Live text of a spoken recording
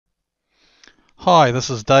Hi, this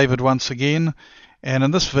is David once again, and in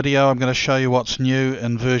this video I'm going to show you what's new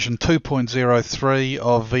in version 2.03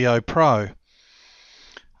 of VO Pro.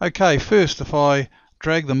 Okay, first if I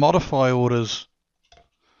drag the modify orders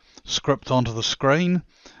script onto the screen,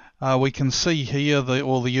 we can see here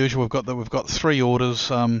all the usual. We've got three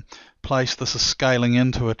orders placed. This is scaling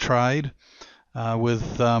into a trade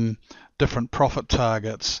with different profit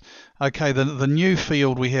targets. Okay, the new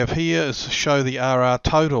field we have here is to show the RR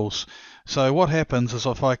totals. So what happens is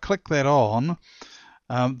if I click that on,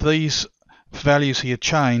 these values here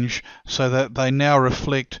change so that they now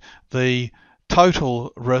reflect the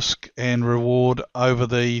total risk and reward over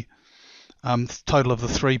the total of the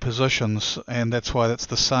three positions, and that's why that's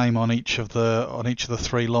the same on each of the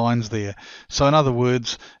three lines there. So in other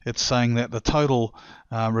words, it's saying that the total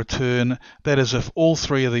return, that is if all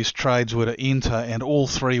three of these trades were to enter and all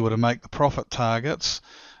three were to make the profit targets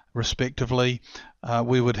respectively,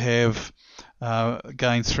 we would have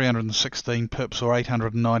gained 316 pips or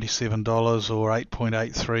 $897 or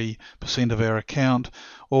 8.83% of our account,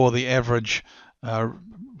 or the average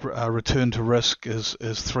return to risk is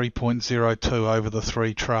 3.02 over the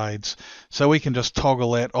three trades. So we can just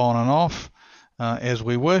toggle that on and off as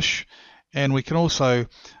we wish, and we can also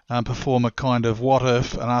perform a kind of what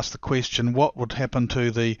if and ask the question, what would happen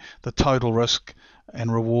to the total risk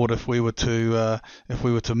and reward if we were to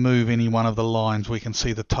move any one of the lines. We can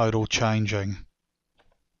see the total changing.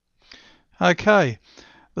 Okay,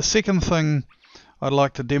 the second thing I'd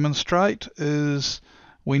like to demonstrate is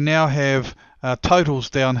we now have totals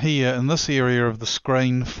down here in this area of the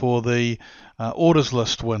screen for the orders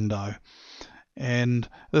list window, and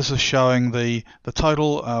this is showing the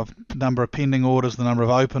total number of pending orders, the number of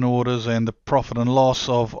open orders, and the profit and loss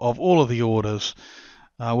of all of the orders.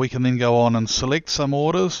 We can then go on and select some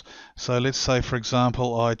orders. So let's say, for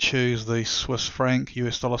example, I choose the Swiss franc,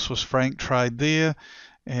 US dollar Swiss franc trade there,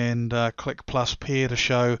 and click plus pair to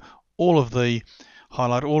show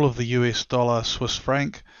highlight all of the US dollar Swiss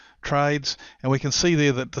franc trades. And we can see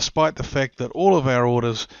there that despite the fact that all of our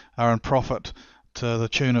orders are in profit to the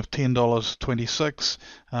tune of $10.26,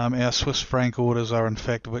 our Swiss franc orders are in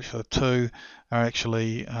fact, which are two, are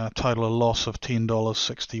actually total a loss of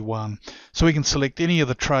 $10.61. So we can select any of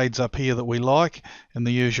the trades up here that we like in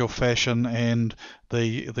the usual fashion, and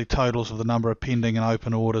the totals of the number of pending and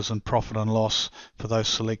open orders and profit and loss for those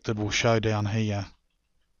selected will show down here.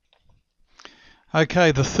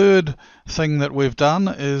 Okay, the third thing that we've done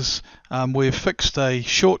is we've fixed a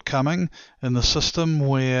shortcoming in the system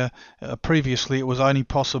where previously it was only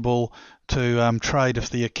possible to trade if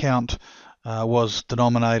the account was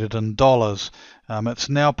denominated in dollars. It's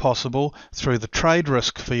now possible through the trade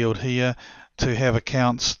risk field here to have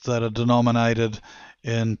accounts that are denominated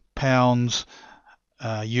in pounds,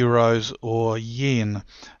 euros or yen.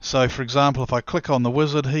 So for example, if I click on the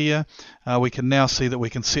wizard here, we can now see that we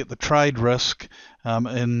can set the trade risk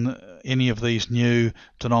in any of these new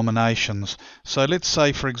denominations. So let's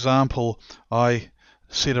say, for example, I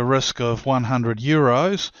set a risk of 100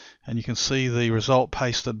 euros, and you can see the result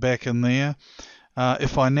pasted back in there.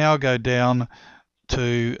 If I now go down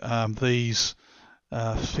to these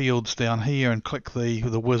fields down here and click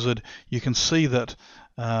the wizard, you can see that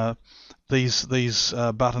these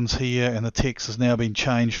buttons here and the text has now been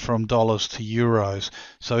changed from dollars to euros,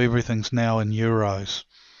 so everything's now in euros.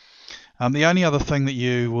 The only other thing that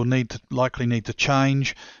you will likely need to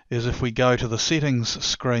change is if we go to the settings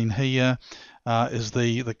screen here, is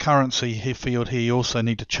the currency field here. You also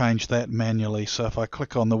need to change that manually. So if I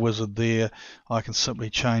click on the wizard there, I can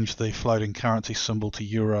simply change the floating currency symbol to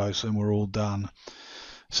euros, and we're all done.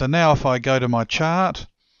 So now if I go to my chart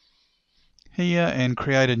here and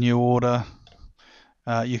create a new order,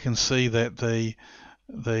 you can see that the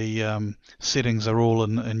settings are all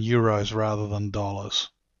in euros rather than dollars.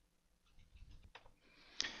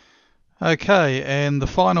 Okay, and the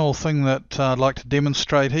final thing that I'd like to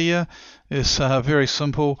demonstrate here is very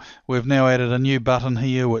simple. We've now added a new button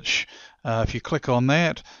here, which if you click on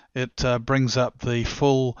that, it brings up the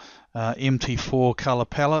full MT4 color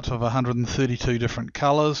palette of 132 different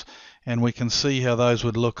colors, and we can see how those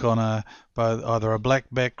would look on either a black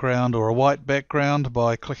background or a white background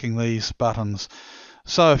by clicking these buttons.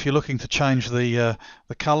 So if you're looking to change the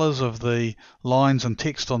colors of the lines and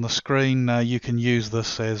text on the screen, you can use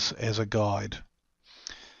this as a guide.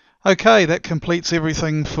 Okay, that completes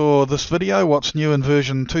everything for this video, what's new in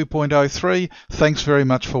version 2.03. Thanks very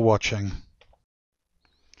much for watching.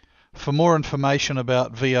 For more information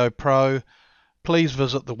about VO Pro, please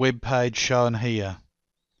visit the web page shown here.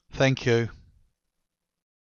 Thank you.